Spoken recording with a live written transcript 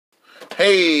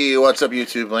Hey, what's up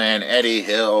YouTube land? Eddie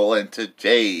Hill, and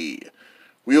today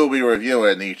we will be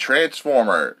reviewing the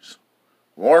Transformers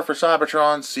War for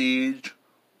Cybertron Siege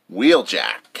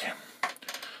Wheeljack.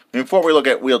 Before we look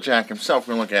at Wheeljack himself,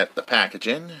 we're going to look at the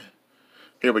packaging.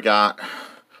 Here we got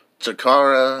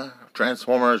Takara,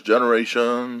 Transformers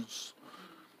Generations,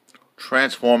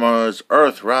 Transformers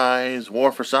Earthrise,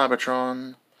 War for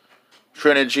Cybertron,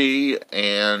 Trinity,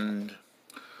 and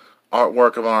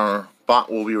artwork of our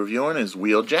bot we'll be reviewing is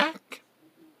Wheeljack,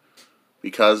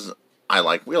 because I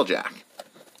like Wheeljack.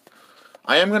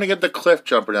 I am going to get the Cliff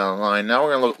Jumper down the line. Now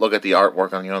we're going to look at the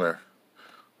artwork on the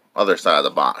other side of the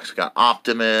box. We got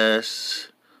Optimus,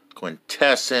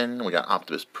 Quintessence, we got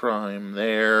Optimus Prime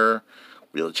there,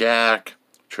 Wheeljack,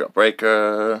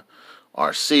 Trailbreaker,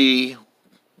 RC,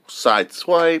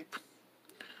 Sideswipe.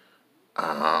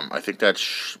 I think that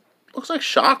looks like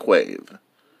Shockwave,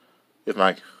 if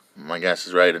my guess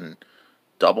is right, and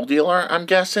Double Dealer, I'm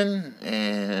guessing,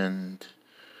 and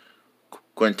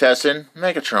Quintessence,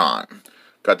 Megatron.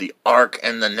 Got the Arc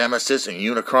and the Nemesis and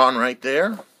Unicron right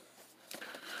there.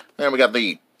 Then we got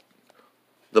the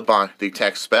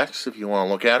tech specs, if you want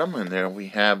to look at them, and there we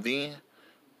have the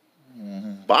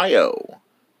bio,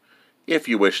 if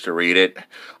you wish to read it.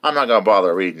 I'm not going to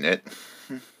bother reading it.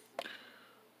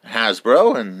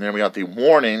 Hasbro, and there we got the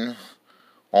warning,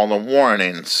 all the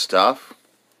warning stuff.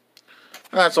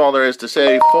 That's all there is to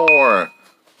say for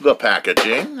the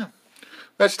packaging.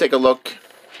 Let's take a look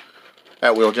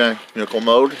at Wheeljack vehicle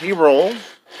mode. He rolls.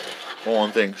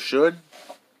 One thing should.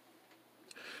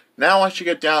 Now I should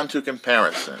get down to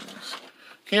comparisons.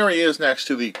 Here he is next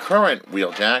to the current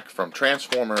Wheeljack from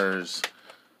Transformers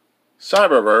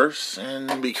Cyberverse,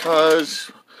 and because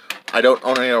I don't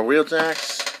own any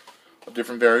Wheeljacks of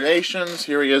different variations,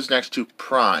 here he is next to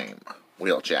Prime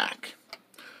Wheeljack.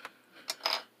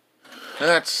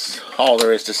 That's all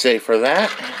there is to say for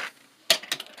that.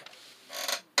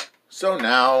 So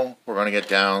now we're going to get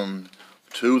down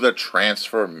to the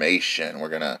transformation. We're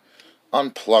going to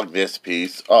unplug this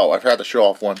piece. Oh, I forgot to show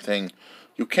off one thing.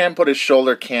 You can put his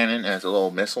shoulder cannon as a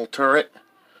little missile turret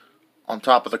on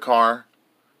top of the car.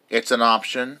 It's an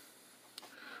option.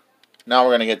 Now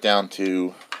we're going to get down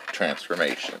to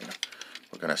transformation.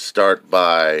 We're going to start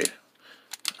by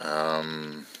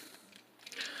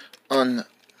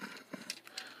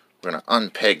we're going to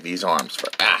unpeg these arms for...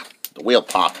 the wheel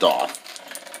popped off.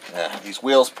 These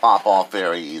wheels pop off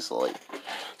very easily.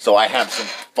 So I have some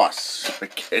fuss for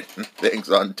getting things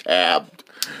untabbed.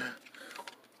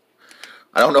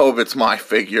 I don't know if it's my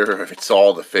figure or if it's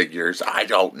all the figures. I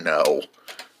don't know.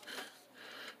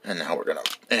 And now we're going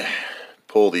to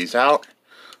pull these out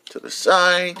to the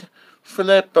side.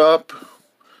 Flip up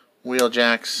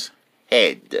Wheeljack's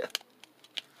head.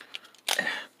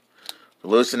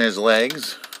 Loosen his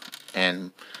legs.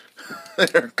 And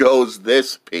there goes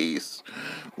this piece,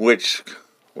 which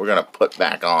we're going to put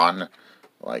back on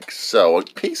like so.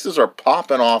 Pieces are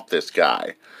popping off this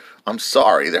guy. I'm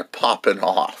sorry, they're popping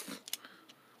off.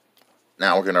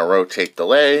 Now we're going to rotate the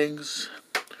legs.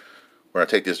 We're going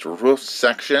to take this roof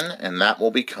section, and that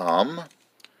will become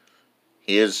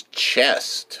his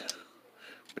chest,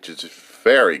 which is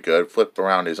very good. Flip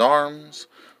around his arms,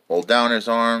 hold down his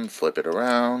arm, flip it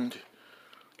around.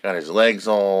 Got his legs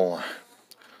all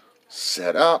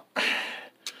set up.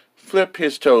 Flip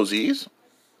his toesies.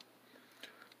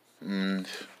 And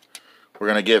we're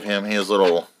going to give him his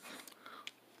little...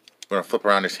 We're going to flip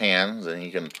around his hands, and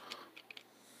he can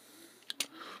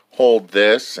hold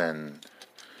this. And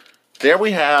there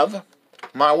we have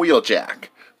my Wheeljack.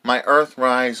 My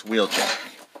Earthrise Wheeljack.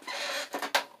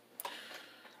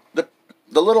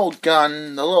 The little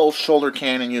gun, the little shoulder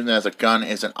cannon used as a gun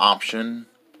is an option.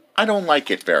 I don't like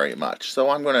it very much, so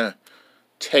I'm going to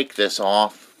take this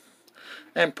off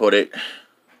and put it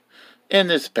in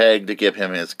this peg to give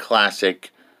him his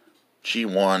classic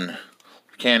G1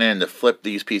 cannon to flip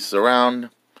these pieces around.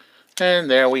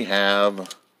 And there we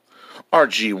have our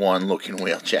G1 looking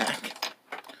Wheeljack.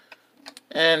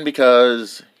 And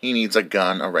because he needs a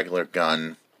gun, a regular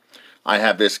gun, I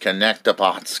have this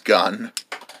Connectabots gun.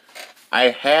 I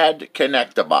had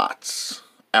Connectabots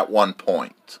at one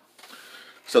point.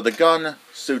 So the gun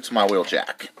suits my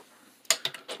Wheeljack.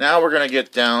 Now we're going to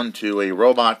get down to a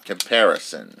robot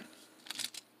comparison,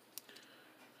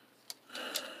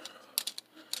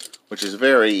 which is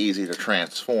very easy to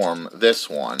transform this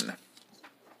one.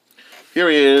 Here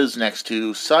he is next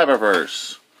to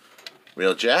Cyberverse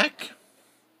Wheeljack.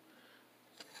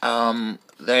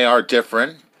 They are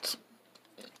different,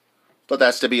 but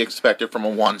that's to be expected from a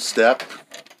one-step.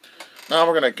 Now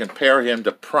we're going to compare him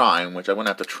to Prime, which I'm going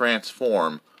to have to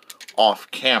transform off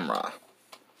camera.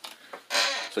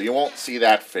 So you won't see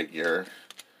that figure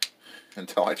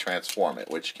until I transform it,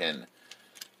 which can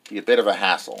be a bit of a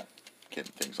hassle.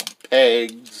 Getting things on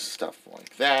pegs, stuff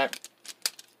like that.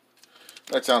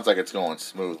 That sounds like it's going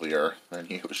smoother than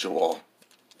usual.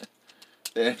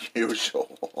 Than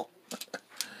usual.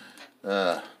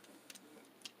 But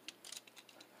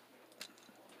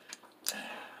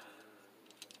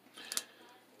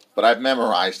I've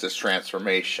memorized this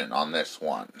transformation on this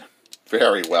one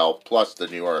very well, plus the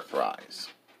new Earthrise.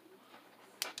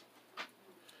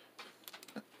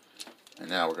 And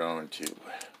now we're going to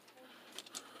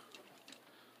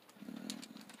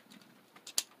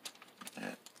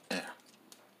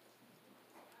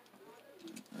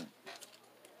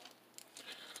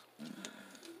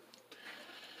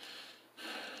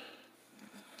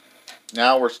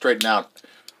now we're straightening out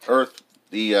the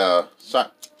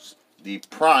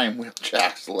prime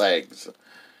wheeljack's legs.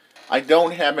 I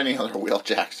don't have any other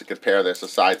wheeljacks to compare this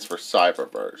aside for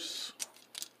Cyberverse.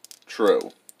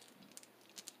 True.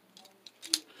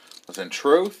 Because in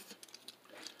truth,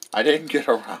 I didn't get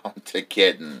around to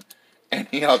getting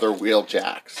any other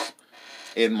wheeljacks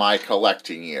in my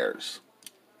collecting years.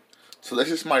 So this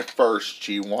is my first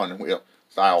G1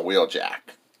 style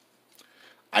wheeljack.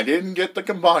 I didn't get the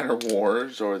Combiner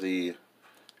Wars or the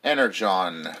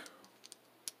Energon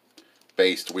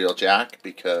based wheeljack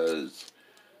because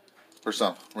for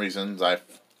some reasons I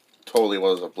totally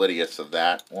was oblivious of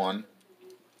that one.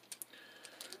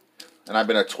 And I've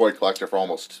been a toy collector for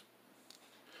almost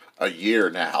a year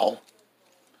now.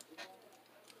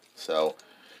 So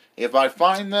if I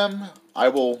find them, I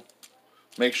will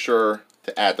make sure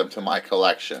to add them to my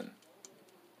collection.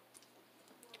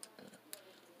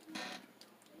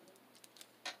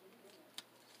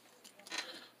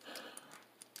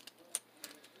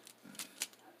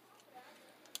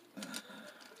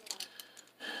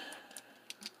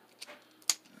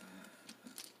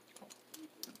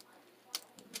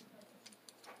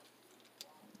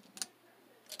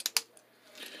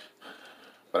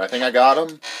 But I think I got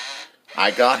him. I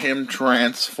got him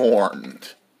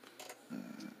transformed.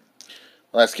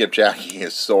 Let's give Jackie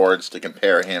his swords to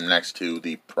compare him next to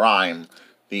the Prime,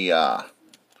 the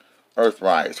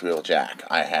Earthrise wheeljack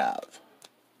I have.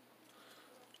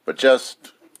 But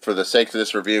just for the sake of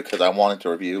this review, because I wanted to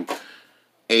review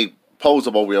a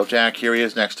posable wheeljack, here he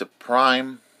is next to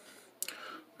Prime.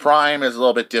 Prime is a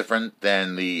little bit different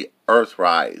than the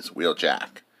Earthrise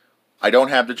wheeljack. I don't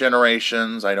have the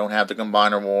Generations, I don't have the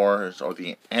Combiner Wars, or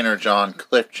the Energon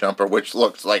Cliff Jumper, which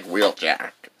looks like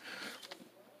wheeljack.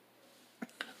 And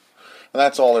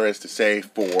that's all there is to say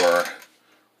for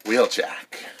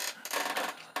wheeljack.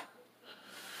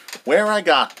 Where I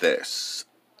got this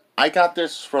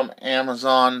from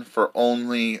Amazon for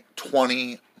only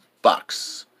 20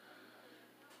 bucks.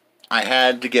 I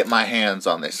had to get my hands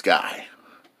on this guy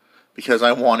because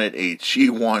I wanted a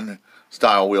G1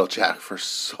 style wheeljack for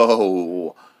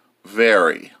so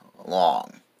very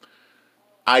long.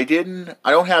 I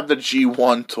don't have the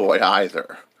G1 toy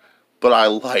either, but I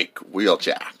like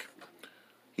wheeljack.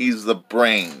 He's the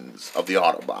brains of the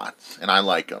Autobots, and I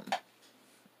like him.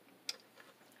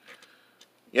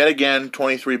 Yet again,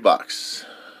 23 bucks.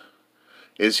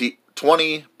 Is he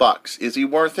 20 bucks? Is he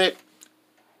worth it?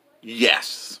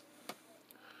 Yes.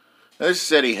 This is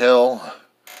City Hill.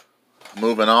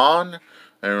 Moving on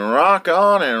and rock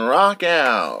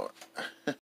out.